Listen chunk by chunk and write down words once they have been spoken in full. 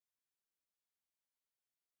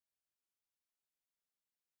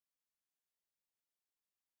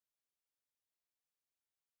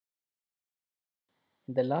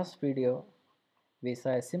In the last video, we saw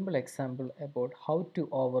a simple example about how to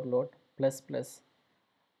overload plus plus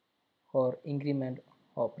or increment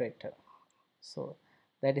operator. So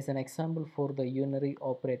that is an example for the unary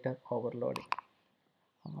operator overloading.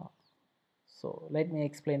 Uh, so let me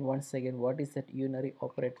explain once again what is that unary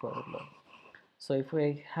operator overload. So if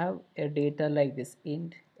I have a data like this,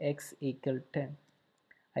 int x equal 10,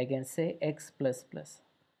 I can say x plus plus.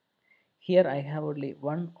 Here I have only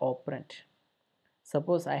one operand.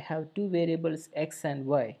 Suppose I have two variables x and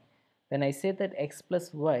y. When I say that x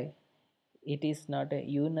plus y, it is not a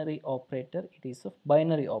unary operator, it is a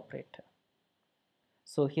binary operator.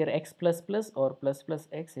 So here x plus plus or plus plus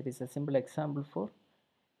x, it is a simple example for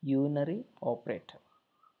unary operator.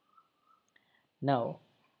 Now,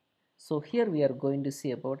 so here we are going to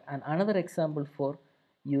see about another example for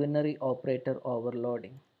unary operator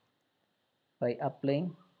overloading by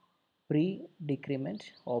applying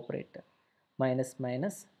pre-decrement operator minus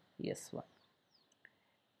minus s1.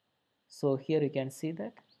 So here you can see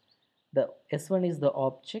that the s1 is the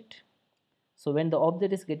object. So when the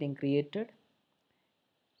object is getting created,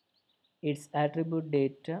 its attribute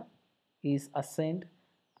data is assigned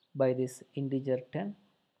by this integer 10,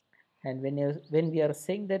 and when we are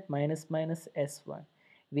saying that minus minus s1,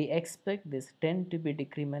 we expect this 10 to be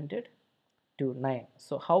decremented to 9.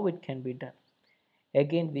 So how it can be done?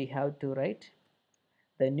 Again we have to write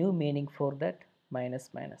the new meaning for that minus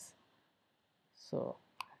minus. So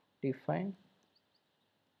define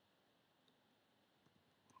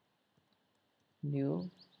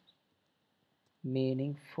new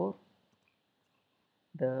meaning for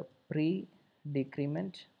the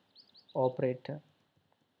pre-decrement operator.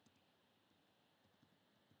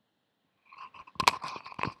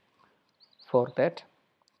 For that,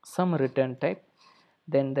 some return type,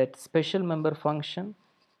 then that special member function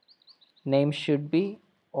name should be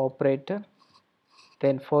operator,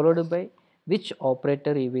 then followed by which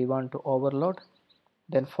operator we want to overload,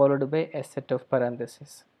 then followed by a set of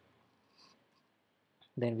parentheses.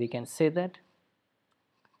 Then we can say that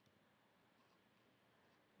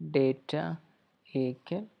data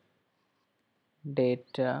equal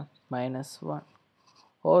data minus 1,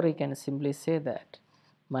 or we can simply say that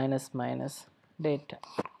minus minus data,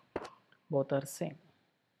 both are same.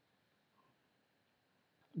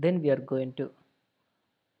 Then we are going to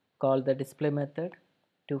call the display method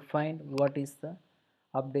to find what is the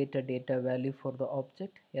updated data value for the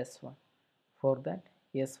object s1. For that,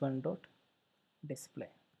 s1 dot display.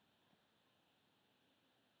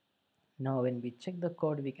 Now when we check the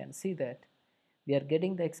code, we can see that we are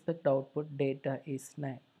getting the expected output data is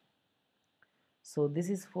 9. So this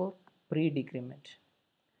is for pre-decrement.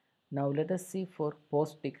 Now let us see for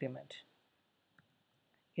post-decrement.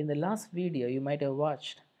 In the last video you might have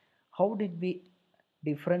watched how did we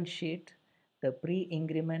differentiate the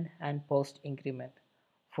pre-increment and post-increment.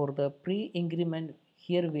 For the pre-increment,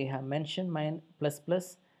 here we have mentioned plus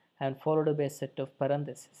plus and followed by a set of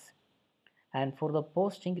parentheses. And for the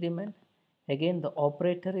post-increment, again the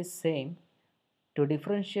operator is same. To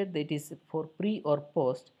differentiate that is for pre or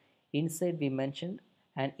post, inside we mentioned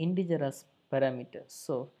an integer as parameter.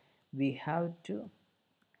 So we have to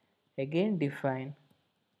again define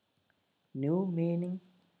new meaning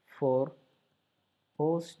for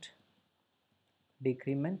post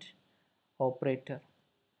decrement operator.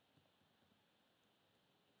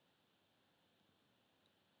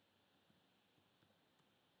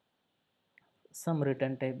 Some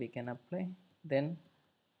return type we can apply, then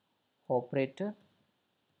operator,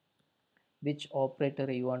 which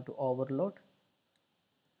operator you want to overload,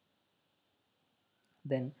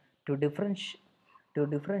 then to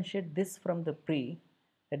differentiate this from the pre,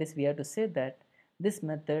 that is we have to say that this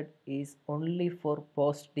method is only for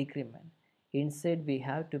post decrement. Inside we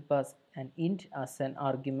have to pass an int as an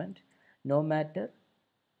argument, no matter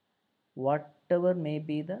whatever may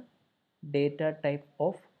be the data type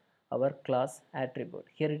of our class attribute.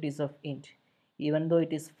 Here it is of int, even though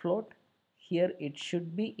it is float, here it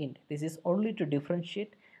should be int. This is only to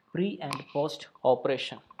differentiate pre and post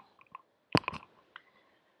operation.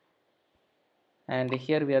 And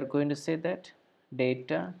here we are going to say that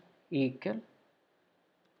data equal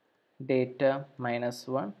data minus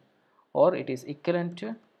 1, or it is equivalent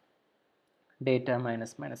to data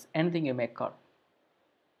minus minus, anything you may call.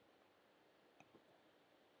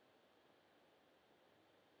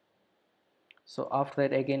 So after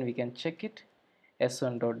that again we can check it,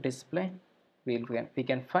 s1 dot display, we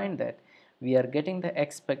can find that we are getting the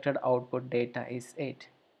expected output data is 8.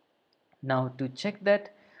 Now to check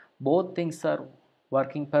that both things are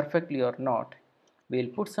working perfectly or not, we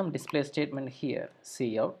will put some display statement here,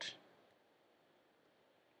 cout,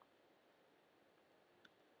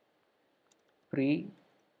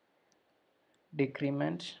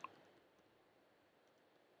 pre-decrement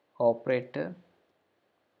operator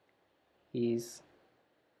is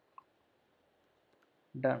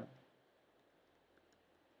done,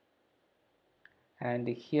 and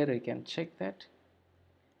here you can check that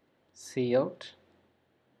cout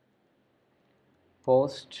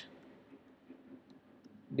post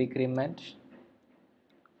decrement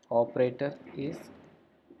operator is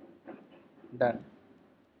done.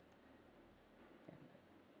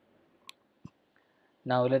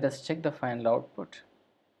 Now let us check the final output.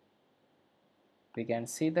 We can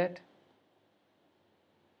see that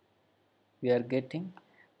we are getting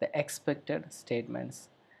the expected statements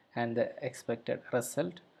and the expected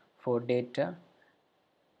result for data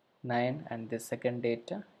 9 and the second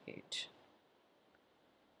data 8.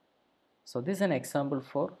 So this is an example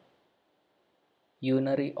for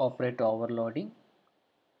unary operator overloading,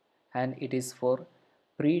 and it is for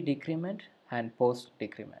pre-decrement and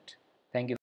post-decrement. Thank you.